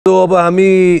So अब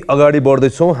हामी अगाडि बढ्दै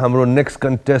छौं हाम्रो next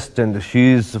contestant. She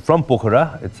is from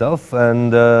Pokhara itself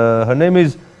and her name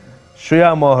is Shreya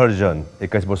Maharjan.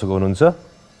 21 वर्षको हुनुहुन्छ.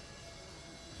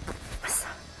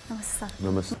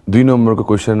 नमस्ते. 2 नम्बरको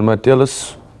क्वेशनमा tell us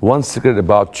one secret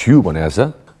about you भनेको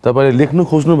छ. तपाईले लेख्नु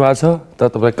खोज्नु भएको छ तर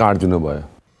तपाईले काट दिनु भयो.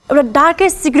 एउटा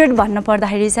डार्केस्ट सिक्रेट भन्न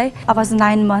पर्दाखेरि चाहिँ I was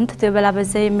 9 month त्यो बेला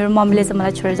चाहिँ मेरो मम्मीले चाहिँ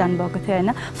मलाई छोडेर जानु भएको थियो हैन.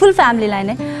 फुल फ्यामिलीलाई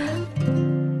नै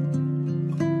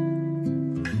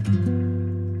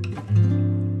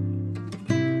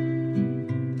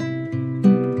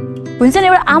हुन्छ नि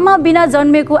एउटा आमा बिना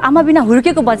जन्मेको आमा बिना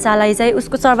हुर्केको बच्चालाई चाहिँ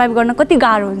उसको सर्भाइभ गर्न कति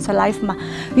गाह्रो हुन्छ लाइफमा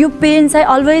यो पेन चाहिँ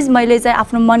अलवेज मैले चाहिँ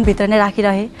आफ्नो मन भित्र नै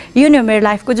राखिरहे यो नै हो मेरो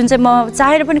लाइफको जुन चाहिँ म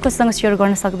चाहेर पनि कसैसँग शेयर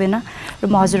गर्न सक्दैन र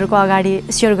म हजुरको अगाडि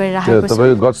शेयर गरिराखेको छु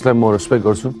तपाईको गट्सलाई म रेस्पेक्ट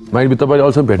गर्छु माइबी तपाईले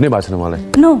अल्सो भेट्नै भएको छैन मलाई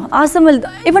नो आजसम्म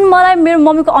इभन मलाई मेरो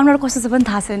मम्मीको अनुहार कस्तो छ पनि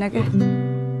थाहा छैन के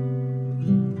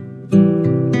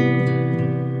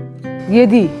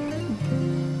यदि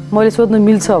मैले सोध्न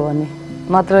मिल्छ भने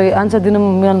मात्र आन्सर दिन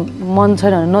मन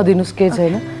छैन भने नदिनुस् के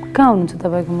छैन कहाँ हुनुहुन्छ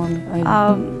तपाईको मम्मी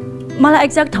अहिले मलाई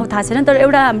एक्ज्याक्ट ठाउँ थाहा छैन तर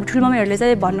एउटा हाम्रो ठुलमम्मीहरूले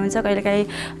चाहिँ भन्नुहुन्छ कहिलेकाहीँ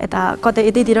यता कतै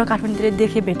यतैतिर काठमाडौँतिर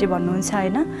देखे भेटे भन्नुहुन्छ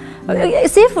हैन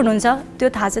सेफ हुनुहुन्छ त्यो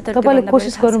थाहा छ तर तपाईले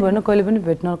कोसिस गर्नु भएन कहिले पनि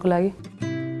भेट्नको लागि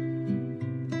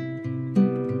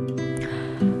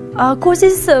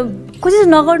कोसिस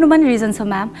नगर्नु पनि रिजन छ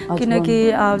म्याम किनकि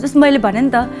जस्ट मैले भने नि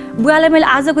त बुवालाई मैले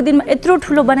आजको दिनमा यत्रो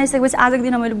ठुलो बनाइसकेपछि आजको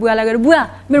दिनमा मैले बुवालाई गएर बुवा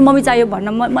मेरो मम्मी चाहियो भन्न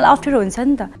मलाई अप्ठ्यारो हुन्छ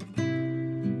नि त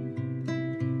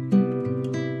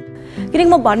किनकि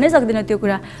म भन्नै सक्दिनँ त्यो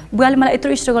कुरा बुवाले मलाई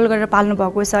यत्रो स्ट्रगल गरेर पाल्नु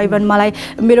भएको छ इभन मलाई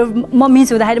मेरो मम्मी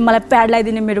हुँदाखेरि मलाई प्याड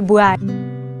लगाइदिने मेरो बुवा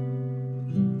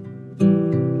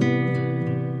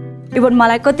इभन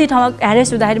मलाई कति ठाउँमा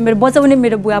ह्यारेस हुँदाखेरि मेरो बचाउने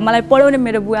मेरो बुवा मलाई पढाउने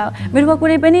मेरो बुवा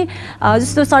कुनै पनि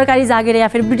जस्तो सरकारी जागिर या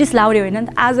फेरि ब्रिटिस लाउरे होइन नि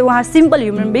त आज उहाँ सिम्पल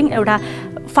ह्युमन बिङ एउटा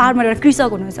फार्मर एउटा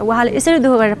कृषक हुनुहुन्छ उहाँले यसरी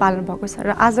दुःख गरेर पाल्नु भएको छ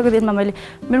र आजको दिनमा मैले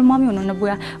मेरो मम्मी हुनुहुन्न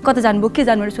बुवा कता जानुभयो के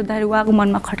जानुभयो सोद्धाखेरि उहाँको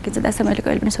मनमा खड्किन्छ त्यसै मैले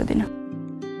कहिले पनि सोधिनँ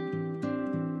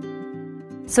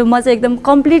सो म चाहिँ एकदम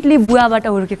कम्प्लिटली बुवाबाट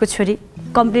हुर्केको छोरी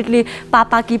कम्प्लिटली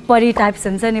पापा कि परी टाइप्स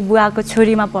हुन्छ नि बुवाको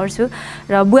छोरीमा पर्छु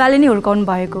र बुवाले नै हुर्काउनु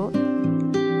भएको